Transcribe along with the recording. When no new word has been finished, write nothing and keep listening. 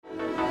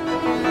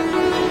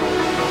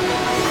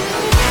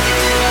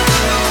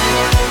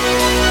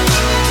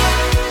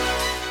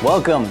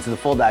Welcome to the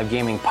Full Dive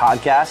Gaming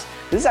Podcast.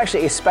 This is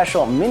actually a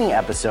special mini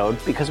episode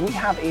because we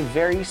have a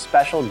very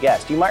special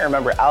guest. You might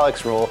remember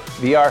Alex Rule,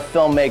 VR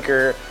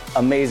filmmaker,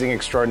 amazing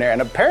extraordinaire,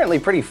 and apparently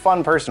pretty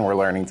fun person we're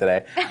learning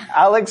today.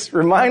 Alex,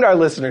 remind our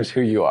listeners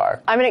who you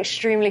are. I'm an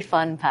extremely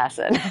fun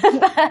person.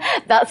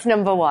 That's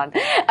number one.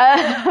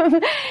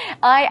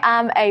 I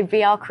am a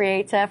VR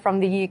creator from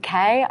the UK.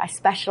 I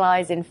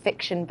specialize in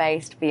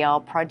fiction-based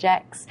VR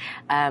projects,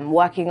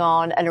 working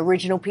on an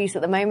original piece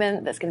at the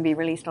moment that's going to be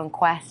released on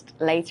Quest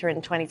later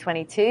in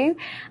 2022,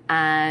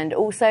 and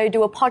also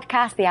do a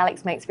podcast, the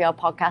Alex Makes VR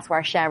podcast, where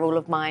I share all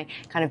of my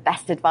kind of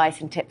best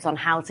advice and tips on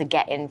how to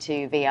get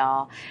into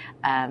VR.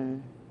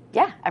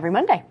 Every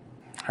Monday.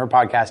 Her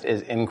podcast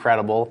is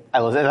incredible.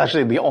 It's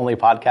actually the only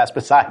podcast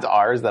besides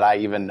ours that I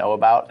even know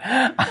about.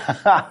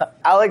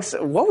 Alex,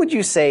 what would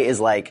you say is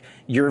like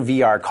your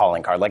VR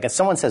calling card? Like if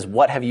someone says,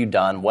 what have you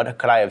done? What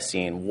could I have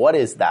seen? What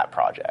is that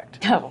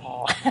project?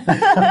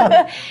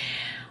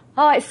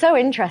 Oh, it's so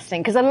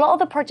interesting because a lot of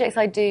the projects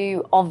I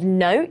do of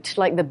note,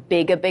 like the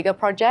bigger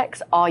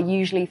projects, are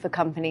usually for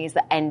companies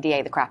that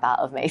NDA the crap out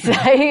of me.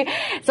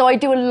 So I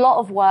do a lot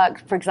of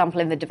work, for example,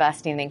 in the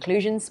diversity and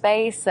inclusion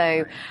space.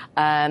 So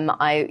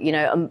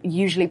I'm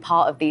usually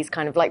part of these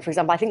kind of, like, for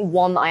example, I think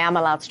one that I am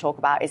allowed to talk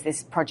about is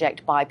this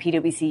project by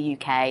PwC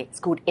UK. It's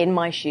called In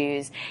My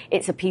Shoes.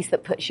 It's a piece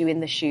that puts you in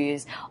the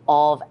shoes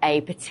of a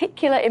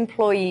particular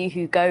employee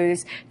who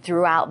goes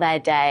throughout their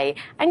day,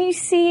 and you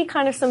see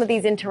kind of some of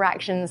these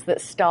interactions that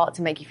start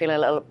to make you feel a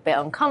little bit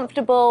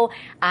uncomfortable,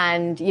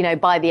 and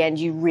by the end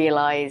you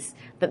realize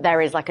that there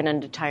is like an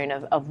undertone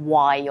of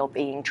why you're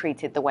being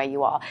treated the way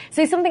you are.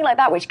 So something like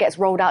that, which gets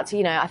rolled out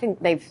to, I think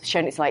they've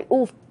shown it's like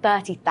all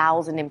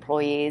 30,000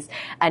 employees,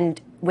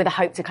 and with a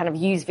hope to kind of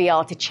use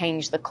VR to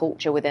change the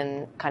culture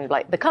within kind of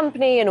like the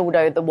company and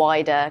although the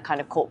wider kind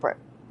of corporate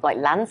like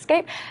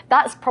landscape.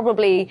 That's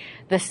probably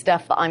the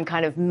stuff that I'm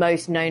kind of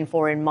most known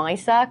for in my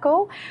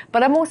circle.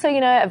 But I'm also,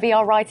 a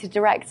VR writer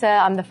director.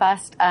 I'm the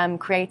first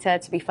creator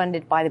to be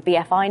funded by the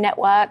BFI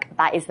network.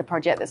 That is the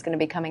project that's going to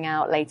be coming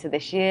out later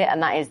this year,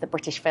 and that is the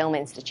British Film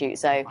Institute.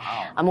 So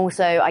I'm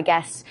also, I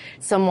guess,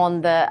 someone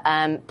that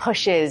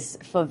pushes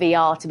for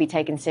VR to be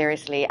taken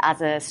seriously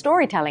as a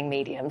storytelling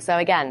medium. So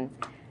again,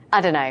 I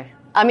don't know.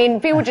 I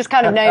mean, people just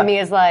kind of know me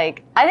as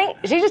like, I think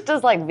she just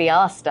does like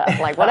VR stuff.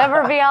 Like whatever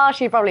VR,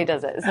 she probably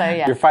does it. So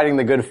yeah. You're fighting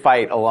the good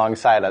fight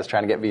alongside us,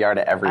 trying to get VR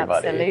to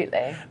everybody.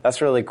 Absolutely.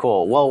 That's really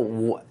cool.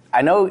 Well,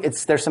 I know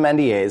there's some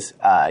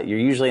NDAs. You're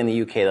usually in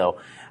the UK though.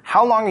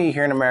 How long are you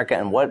here in America,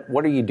 and what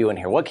are you doing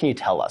here? What can you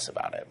tell us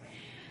about it?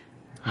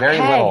 Very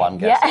little, I'm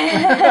guessing.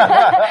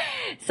 Yeah.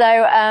 So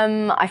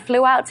I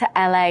flew out to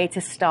LA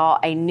to start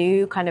a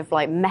new kind of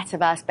like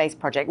metaverse-based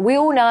project. We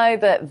all know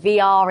that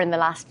VR in the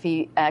last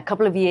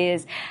couple of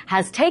years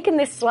has taken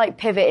this slight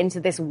pivot into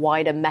this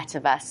wider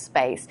metaverse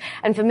space.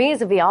 And for me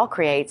as a VR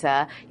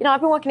creator,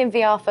 I've been working in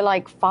VR for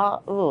like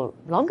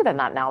longer than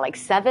that now, like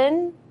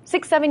 6-7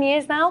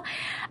 years now.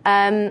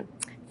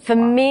 For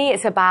me,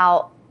 it's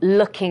about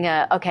looking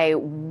at, okay,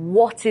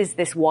 what is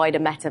this wider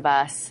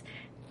metaverse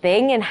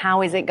thing and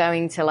how is it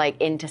going to like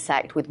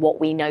intersect with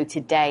what we know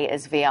today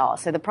as VR?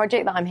 So the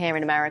project that I'm here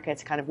in America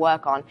to kind of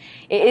work on,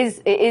 it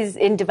is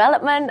in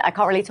development. I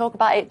can't really talk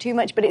about it too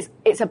much, but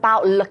it's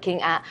about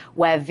looking at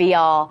where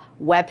VR,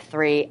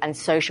 Web3 and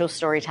social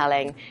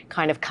storytelling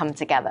kind of come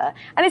together.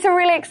 And it's a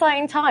really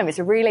exciting time. It's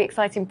a really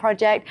exciting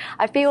project.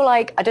 I feel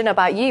like, I don't know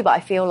about you, but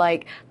I feel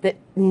like that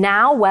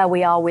now where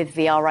we are with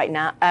VR right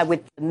now,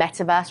 with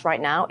Metaverse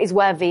right now, is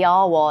where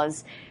VR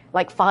was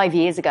like 5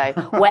 years ago,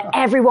 where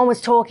everyone was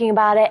talking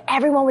about it,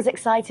 everyone was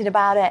excited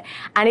about it.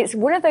 And it's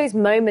one of those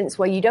moments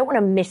where you don't want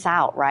to miss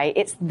out, right?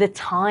 It's the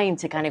time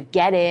to kind of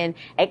get in,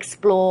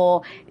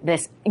 explore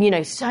this,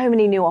 so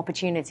many new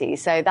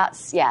opportunities. So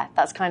that's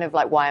kind of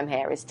like why I'm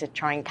here, is to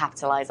try and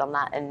capitalize on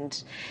that.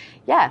 And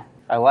yeah.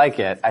 I like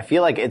it. I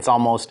feel like it's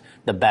almost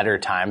the better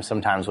time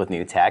sometimes with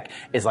new tech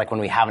is like when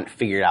we haven't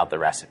figured out the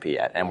recipe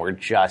yet and we're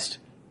just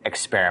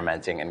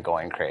experimenting and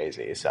going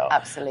crazy. So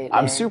absolutely.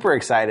 I'm super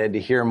excited to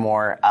hear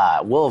more.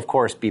 We'll of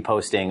course be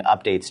posting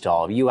updates to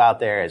all of you out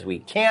there as we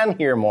can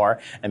hear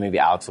more, and maybe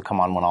Alex will come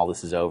on when all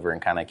this is over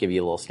and kind of give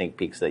you a little sneak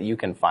peek so that you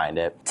can find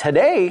it.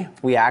 Today,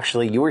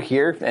 you were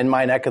here in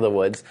my neck of the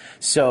woods,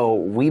 so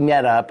we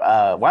met up.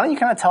 Why don't you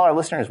kind of tell our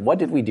listeners, what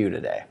did we do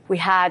today? We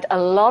had a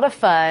lot of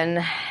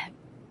fun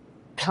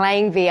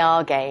playing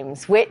VR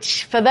games,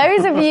 which for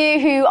those of you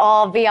who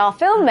are VR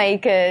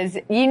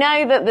filmmakers, you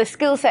know that the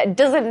skill set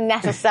doesn't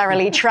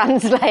necessarily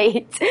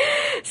translate.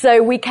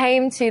 So we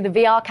came to the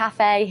VR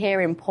Cafe here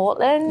in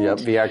Portland. Yep,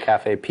 VR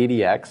Cafe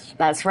PDX.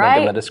 That's right.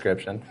 Link in the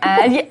description.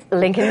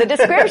 Link in the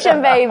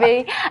description,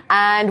 baby.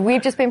 And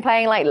we've just been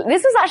playing,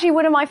 this was actually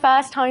one of my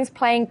first times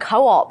playing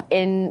co-op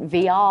in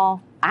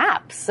VR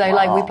apps.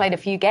 So we played a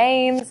few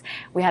games.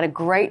 We had a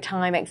great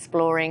time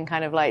exploring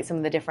kind of like some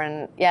of the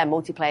different,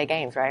 multiplayer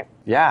games, right?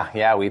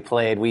 Yeah.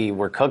 We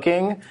were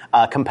cooking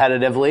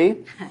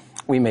competitively.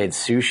 We made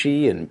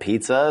sushi and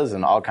pizzas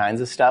and all kinds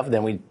of stuff.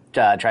 Then we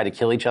tried to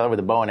kill each other with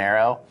a bow and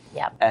arrow.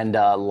 Yep. And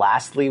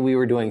lastly, we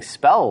were doing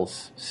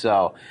spells.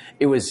 So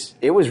it was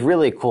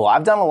really cool.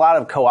 I've done a lot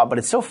of co-op, but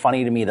it's so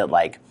funny to me that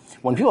like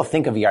when people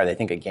think of VR, they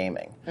think of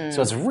gaming.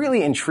 So it's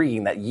really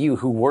intriguing that you,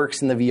 who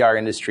works in the VR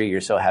industry,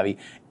 you're so heavy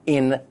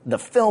in the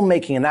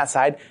filmmaking and that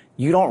side,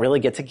 you don't really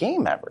get to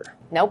game ever.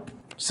 Nope.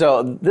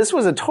 So this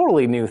was a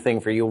totally new thing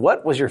for you.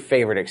 What was your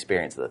favorite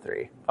experience of the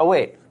three? Oh,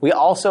 wait. We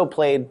also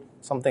played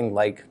something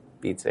like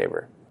Beat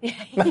Saber. Something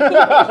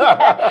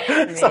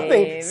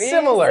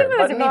similar,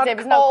 but to not Beat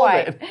Saber, called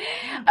not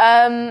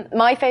quite.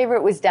 My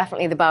favorite was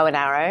definitely the bow and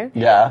arrow.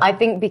 Yeah. I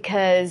think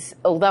because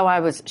although I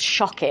was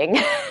shocking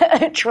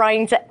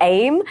trying to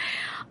aim,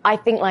 I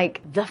think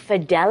like the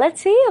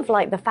fidelity of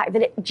like the fact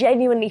that it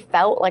genuinely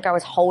felt like I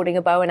was holding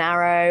a bow and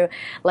arrow,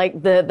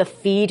 like the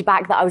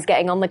feedback that I was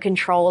getting on the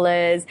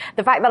controllers,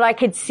 the fact that I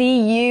could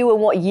see you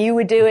and what you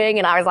were doing,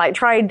 and I was like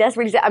trying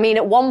desperately to, I mean,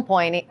 at one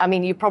point, I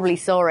mean, you probably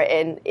saw it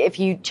in, if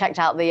you checked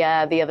out the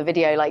other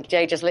video, like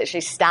Jay just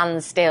literally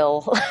stands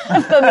still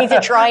for me to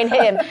try and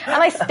hit him,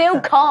 and I still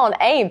can't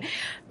aim.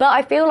 But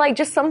I feel like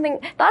just something,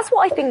 that's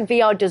what I think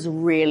VR does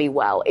really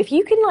well. If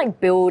you can like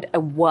build a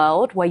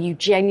world where you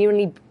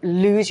genuinely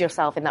lose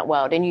yourself in that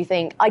world and you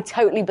think, I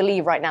totally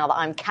believe right now that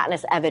I'm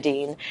Katniss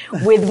Everdeen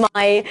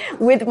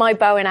with my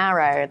bow and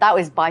arrow. That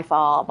was by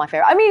far my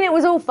favorite. I mean, it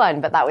was all fun,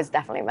 but that was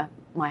definitely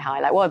my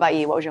highlight. What about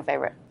you? What was your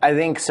favorite? I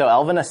think so.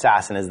 Elven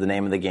Assassin is the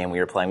name of the game we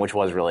were playing, which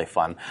was really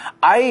fun.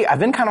 I've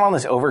been kind of on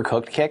this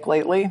Overcooked kick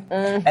lately,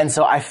 and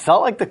so I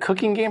felt like the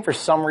cooking game, for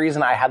some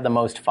reason, I had the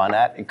most fun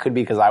at. It could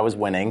be because I was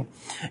winning.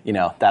 You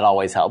know, that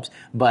always helps.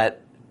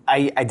 But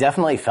I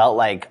definitely felt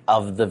like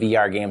of the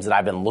VR games that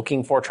I've been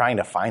looking for, trying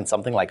to find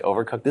something like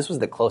Overcooked, this was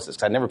the closest,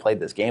 because I'd never played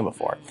this game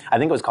before. I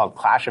think it was called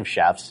Clash of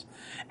Chefs,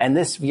 and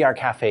this VR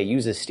cafe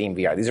uses Steam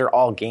VR. These are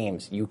all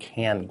games you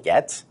can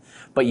get,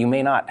 but you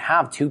may not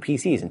have two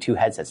PCs and two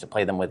headsets to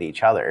play them with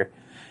each other.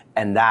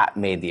 And that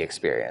made the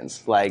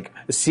experience. Like,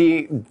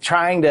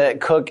 trying to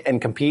cook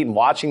and compete and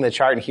watching the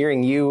chart and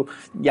hearing you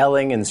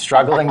yelling and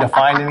struggling to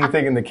find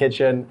anything in the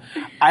kitchen.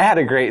 I had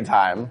a great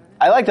time.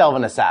 I liked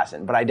Elven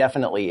Assassin, but I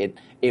definitely,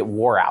 it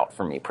wore out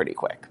for me pretty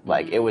quick.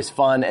 Like, it was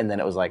fun, and then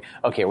it was like,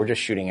 okay, we're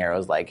just shooting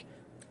arrows like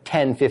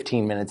 10,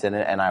 15 minutes in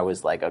it, and I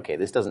was like, okay,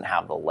 this doesn't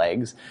have the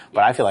legs,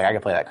 but I feel like I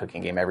could play that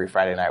cooking game every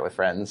Friday night with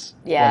friends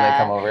when they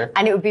come over.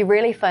 And it would be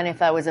really fun if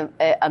there was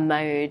a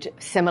mode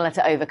similar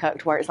to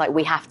Overcooked where it's like,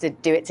 we have to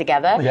do it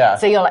together. Yeah.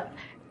 So you're like,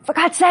 for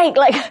God's sake,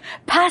 like,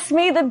 pass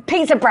me the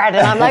pizza bread.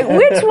 And I'm like,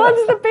 which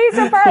one's the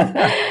pizza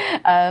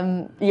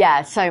bread?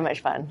 Yeah, so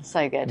much fun.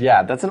 So good.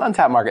 Yeah, that's an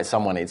untapped market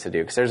someone needs to do,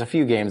 because there's a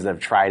few games that have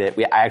tried it.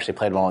 I actually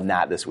played one with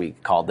Nat this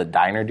week called the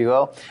Diner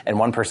Duo, and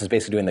one person's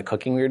basically doing the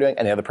cooking we were doing,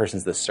 and the other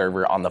person's the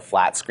server on the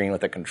flat screen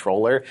with a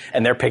controller,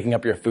 and they're picking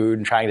up your food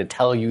and trying to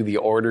tell you the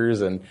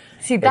orders, and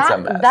see, it's a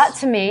mess. that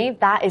to me,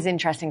 that is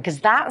interesting, because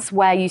that's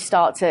where you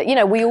start to, you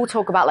know, we all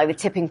talk about like the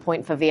tipping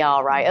point for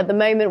VR, right? At the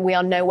moment, we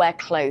are nowhere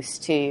close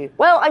to,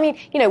 well, I mean,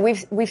 you know,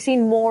 we've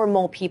seen more and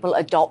more people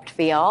adopt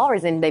VR,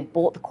 as in they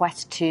bought the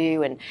Quest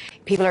 2 and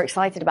people are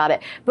excited about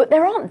it. But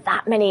there aren't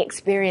that many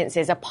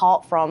experiences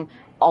apart from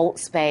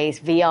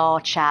Altspace,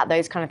 VR chat,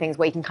 those kind of things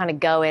where you can kind of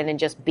go in and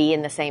just be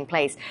in the same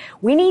place.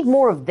 We need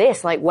more of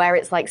this, like where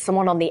it's like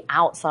someone on the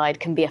outside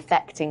can be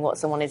affecting what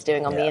someone is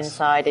doing on the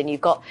inside. And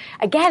you've got,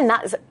 again,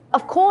 that's,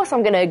 of course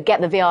I'm going to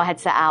get the VR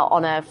headset out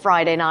on a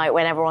Friday night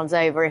when everyone's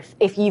over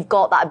if you've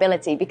got that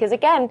ability. Because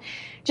again,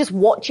 just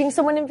watching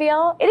someone in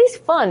VR, it is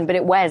fun, but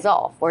it wears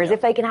off. Whereas if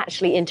they can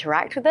actually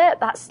interact with it,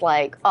 that's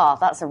like, oh,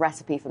 that's a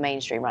recipe for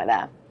mainstream right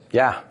there.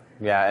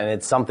 Yeah, and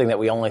it's something that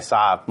we only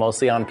saw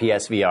mostly on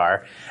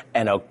PSVR.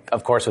 And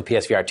of course, with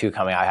PSVR 2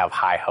 coming, I have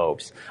high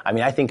hopes. I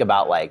mean, I think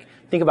about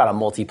a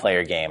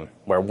multiplayer game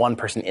where one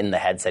person in the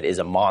headset is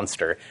a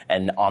monster,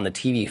 and on the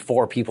TV,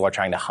 4 people are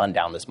trying to hunt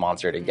down this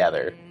monster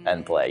together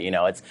and play. You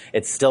know, it's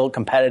still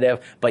competitive,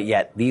 but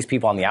yet these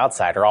people on the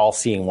outside are all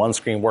seeing one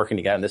screen working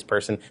together, and this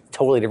person,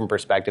 totally different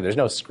perspective. There's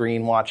no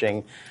screen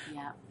watching.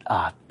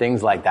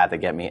 Things like that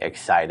get me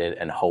excited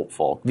and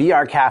hopeful.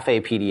 VR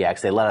Cafe PDX,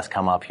 they let us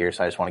come up here,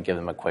 so I just want to give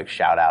them a quick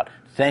shout out.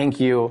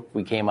 Thank you.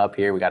 We came up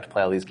here. We got to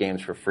play all these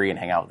games for free and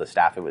hang out with the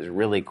staff. It was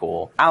really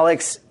cool.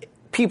 Alex,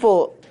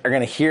 people are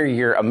going to hear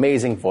your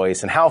amazing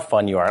voice and how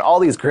fun you are and all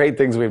these great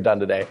things we've done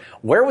today.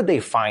 Where would they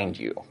find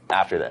you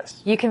after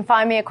this? You can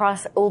find me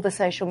across all the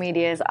social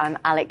medias. I'm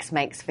Alex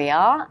Makes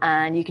VR,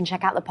 and you can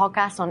check out the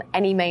podcast on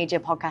any major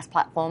podcast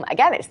platform.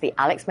 Again, it's the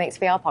Alex Makes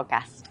VR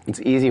podcast. It's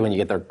easy when you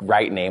get the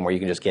right name where you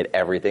can just get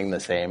everything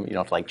the same. You don't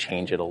have to like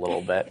change it a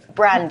little bit.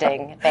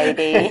 Branding,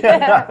 baby.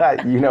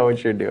 You know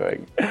what you're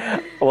doing.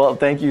 Well,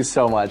 thank you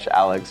so much,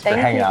 Alex, for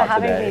hanging out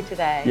today. Thank you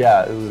for having me today.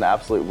 Yeah, it was an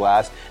absolute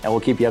blast. And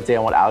we'll keep you updated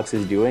on what Alex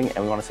is doing.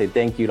 And we want to say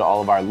thank you to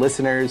all of our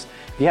listeners.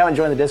 If you haven't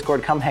joined the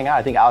Discord, come hang out.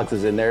 I think Alex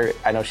is in there.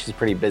 I know she's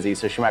pretty busy,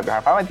 so she might be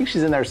hard to find. I think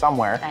she's in there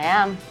somewhere. I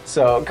am.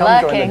 So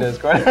come join the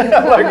Discord.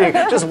 Lurking,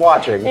 just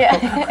watching.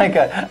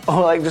 Yeah.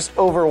 like just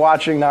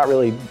overwatching, not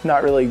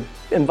really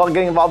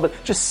getting involved, but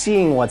just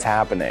seeing what's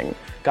happening.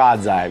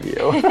 God's eye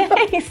view.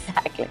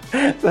 Exactly.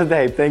 So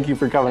hey, thank you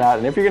for coming out.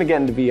 And if you're going to get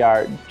into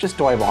VR, just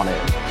dive on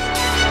in.